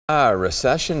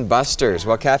Recession busters.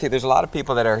 Well, Kathy, there's a lot of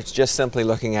people that are just simply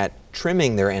looking at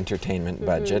trimming their entertainment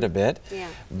budget a bit. Yeah.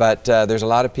 But there's a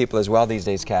lot of people as well these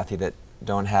days, Kathy, that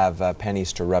don't have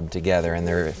pennies to rub together, and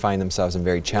they find themselves in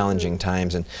very challenging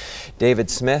times. And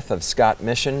David Smith of Scott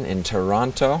Mission in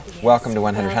Toronto, yes, welcome to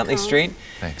 100 Huntley Street.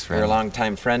 Thanks for You're a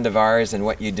longtime friend of ours, and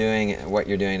what you're doing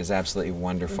is absolutely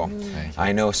wonderful.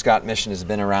 I know Scott Mission has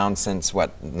been around since what,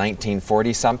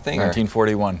 1940 something?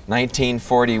 1941.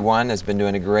 1941, has been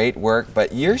doing a great work.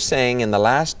 But you're saying in the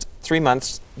last 3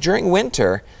 months during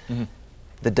winter,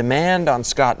 the demand on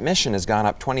Scott Mission has gone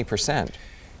up 20%.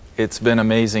 It's been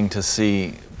amazing to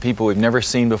see people we've never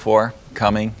seen before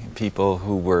coming, people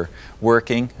who were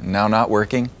working, now not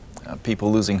working,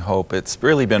 people losing hope. It's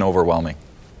really been overwhelming.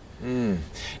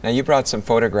 Now you brought some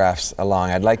photographs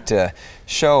along. I'd like to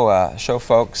show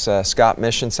folks Scott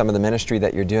Mission, some of the ministry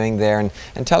that you're doing there,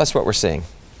 and tell us what we're seeing.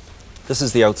 This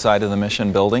is the outside of the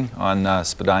Mission building on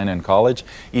Spadina and College.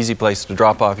 Easy place to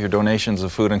drop off your donations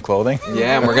of food and clothing.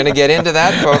 Yeah, and we're going to get into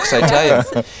that, folks, I tell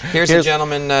you. Here's a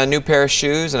gentleman, new pair of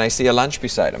shoes, and I see a lunch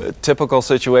beside him. Typical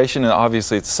situation, and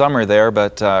obviously it's summer there,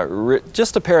 but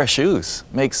just a pair of shoes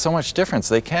makes so much difference.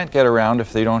 They can't get around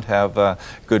if they don't have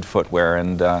good footwear,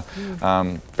 and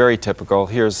very typical.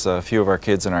 Here's a few of our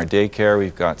kids in our daycare.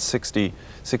 We've got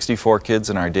 64 kids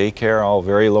in our daycare, all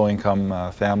very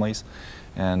low-income families.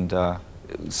 And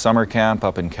summer camp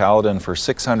up in Caledon for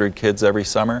 600 kids every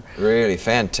summer. Really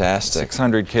fantastic.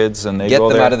 600 kids, and they get go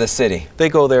them there, out of the city. They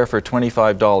go there for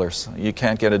 $25. You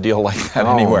can't get a deal like that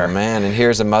anywhere. Oh man! And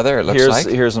here's a mother. It looks like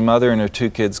here's a mother and her 2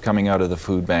 kids coming out of the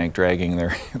food bank, dragging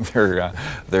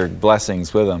their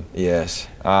blessings with them. Yes.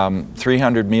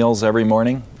 300 meals every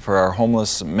morning for our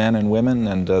homeless men and women,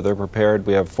 and they're prepared.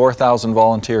 We have 4,000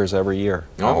 volunteers every year.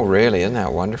 Oh, really? Isn't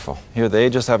that wonderful? Here,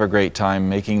 they just have a great time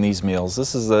making these meals.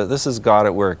 This is God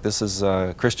at work. This is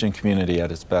a Christian community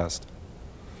at its best.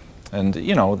 And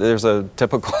you know, there's a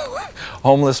typical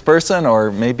homeless person,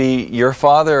 or maybe your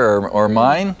father, or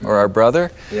mine, or our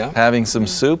brother, having some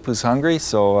soup, who's hungry.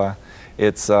 So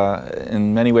it's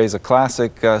in many ways a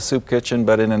classic soup kitchen,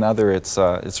 but in another,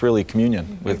 it's really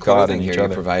communion with God and each other.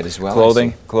 You provide as well.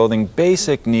 Clothing,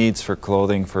 basic needs for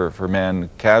clothing for men,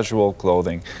 casual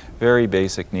clothing, very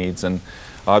basic needs, and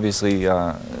obviously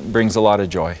brings a lot of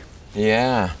joy.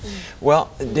 Yeah. Well,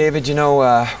 David, you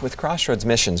know, with Crossroads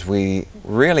Missions, we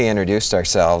really introduced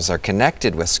ourselves, or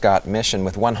connected with Scott Mission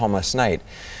with One Homeless Night.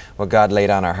 Well, God laid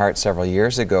on our hearts several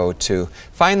years ago to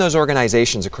find those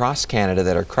organizations across Canada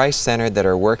that are Christ-centered, that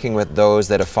are working with those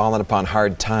that have fallen upon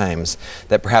hard times,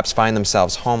 that perhaps find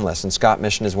themselves homeless. And Scott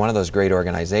Mission is one of those great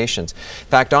organizations. In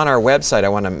fact, on our website, I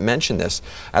want to mention this,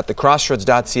 at the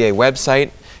crossroads.ca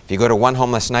website, if you go to One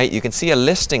Homeless Night, you can see a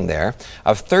listing there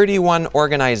of 31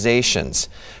 organizations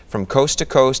from coast to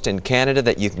coast in Canada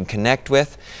that you can connect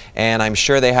with, and I'm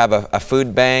sure they have a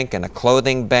food bank and a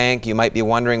clothing bank. You might be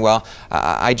wondering, well,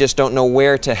 I just don't know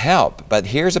where to help, but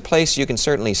here's a place you can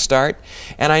certainly start.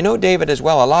 And I know, David, as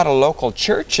well, a lot of local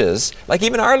churches, like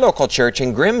even our local church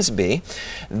in Grimsby,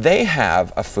 they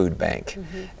have a food bank.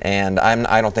 And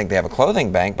I don't think they have a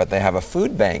clothing bank, but they have a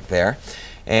food bank there.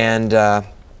 And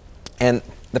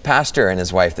the pastor and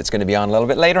his wife that's going to be on a little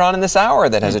bit later on in this hour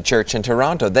that has a church in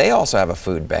Toronto, they also have a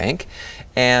food bank.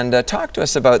 And talk to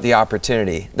us about the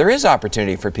opportunity. There is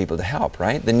opportunity for people to help,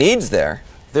 right? The need's there.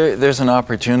 There's an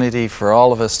opportunity for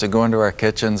all of us to go into our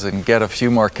kitchens and get a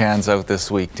few more cans out this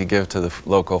week to give to the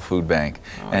local food bank,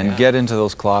 and get into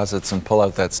those closets and pull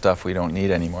out that stuff we don't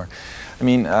need anymore. I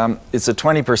mean, it's a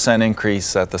 20%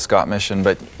 increase at the Scott Mission,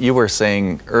 but you were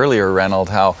saying earlier, Reynold,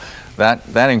 how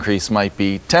that increase might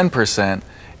be 10%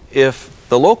 if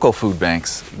the local food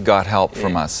banks got help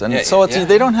from us. And so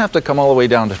they don't have to come all the way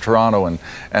down to Toronto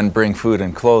and bring food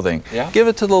and clothing. Give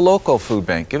it to the local food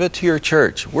bank. Give it to your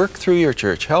church. Work through your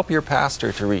church. Help your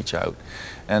pastor to reach out.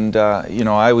 And, you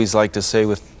know, I always like to say,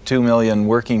 with 2 million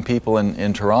working people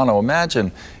in Toronto,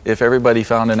 imagine if everybody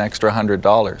found an extra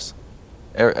 $100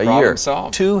 a year.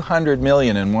 Solved. 200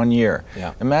 million in 1 year.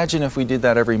 Imagine if we did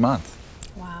that every month.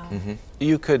 Wow.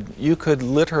 You could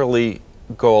literally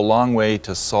go a long way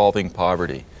to solving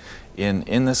poverty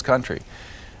in this country.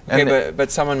 Okay, but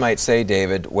someone might say,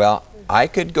 David, well, I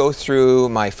could go through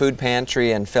my food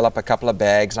pantry and fill up a couple of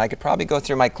bags. I could probably go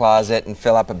through my closet and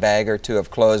fill up a bag or two of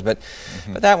clothes, but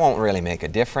that won't really make a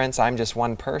difference. I'm just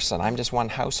one person. I'm just one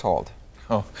household.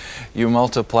 Oh, you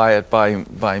multiply it by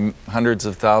hundreds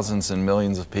of thousands and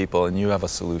millions of people, and you have a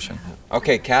solution.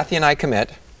 Okay, Kathy and I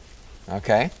commit.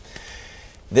 Okay.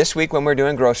 This week when we're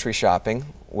doing grocery shopping,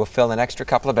 we'll fill an extra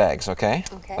couple of bags, okay?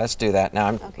 Okay. Let's do that. Now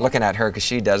I'm looking at her because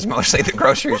she does mostly the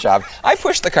grocery shop. I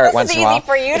push the cart once in a while.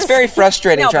 For you it's very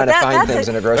frustrating no, trying to find things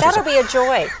in a grocery that'll shop. That'll be a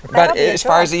joy. But as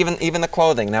far as even the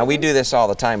clothing, now we do this all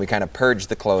the time. We kind of purge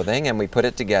the clothing and we put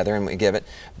it together and we give it.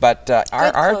 But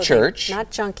our church,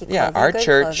 not junky clothing. Yeah, our good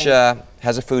church clothing.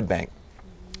 has a food bank.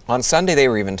 On Sunday they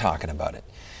were even talking about it.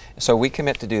 So we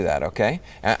commit to do that, okay?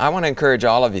 And I want to encourage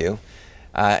all of you.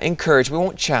 We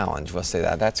won't challenge, we'll say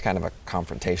that. That's kind of a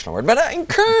confrontational word. But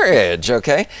encourage,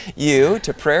 okay? You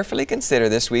to prayerfully consider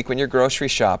this week when you're grocery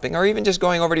shopping or even just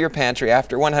going over to your pantry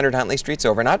after 100 Huntley Street's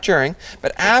over, not during,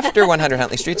 but after 100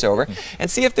 Huntley Street's over,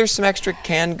 and see if there's some extra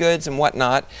canned goods and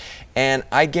whatnot. And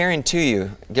I guarantee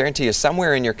you,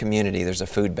 somewhere in your community there's a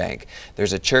food bank.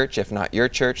 There's a church, if not your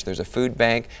church, there's a food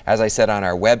bank. As I said, on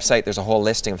our website, there's a whole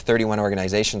listing of 31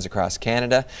 organizations across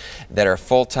Canada that are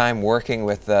full-time working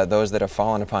with those that have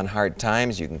fallen upon hard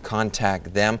times. You can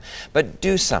contact them. But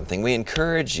do something. We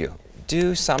encourage you.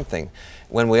 Do something.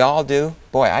 When we all do,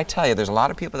 boy, I tell you, there's a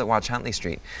lot of people that watch Huntley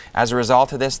Street. As a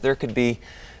result of this, there could be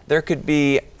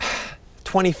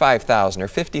 25,000 or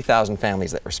 50,000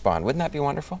 families that respond. Wouldn't that be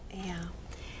wonderful? Yeah.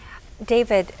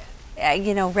 David,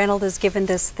 you know, Reynold has given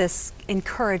this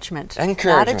encouragement.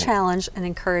 Not a challenge, an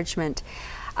encouragement.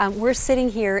 We're sitting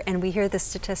here and we hear the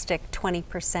statistic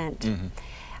 20%.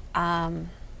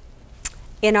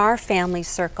 In our family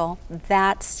circle,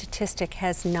 that statistic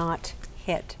has not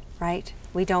hit, right?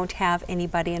 We don't have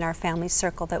anybody in our family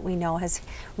circle that we know has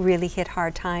really hit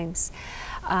hard times.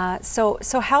 So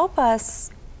help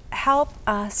us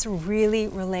really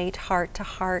relate heart to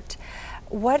heart.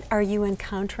 What are you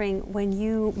encountering when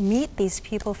you meet these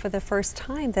people for the first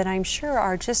time that I'm sure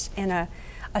are just in a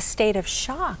state of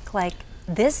shock, like,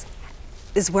 this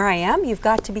is where I am? You've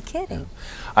got to be kidding.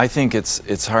 I think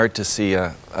it's hard to see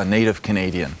a native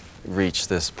Canadian reach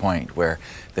this point where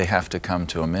they have to come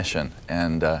to a mission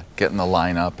and get in the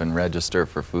line up and register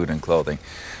for food and clothing.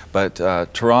 But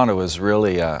Toronto is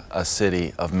really a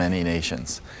city of many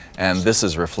nations. And this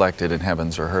is reflected in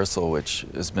Heaven's Rehearsal, which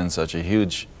has been such a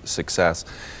huge success.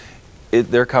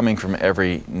 They're coming from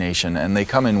every nation, and they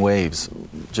come in waves.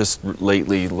 Just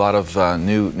lately, a lot of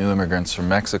new immigrants from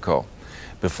Mexico.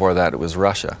 Before that, it was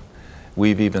Russia.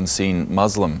 We've even seen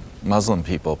Muslim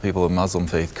people of Muslim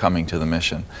faith coming to the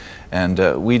mission. And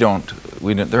there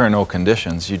are no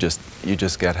conditions, you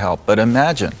just get help. But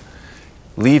imagine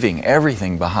leaving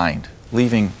everything behind,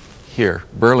 leaving here,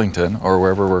 Burlington, or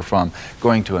wherever we're from,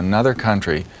 going to another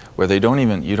country where you don't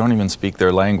even speak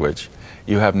their language.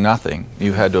 You have nothing.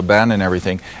 You've had to abandon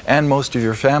everything, and most of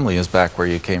your family is back where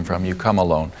you came from. You come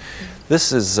alone.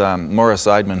 This is Morris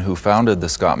Eidman, who founded the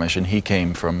Scott Mission. He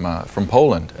came from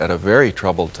Poland at a very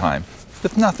troubled time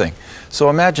with nothing. So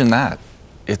imagine that.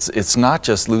 It's not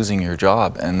just losing your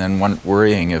job and then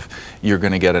worrying if you're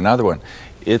going to get another one.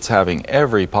 It's having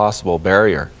every possible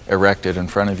barrier erected in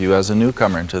front of you as a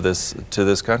newcomer into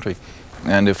this country.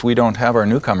 And if we don't have our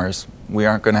newcomers, we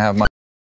aren't going to have much.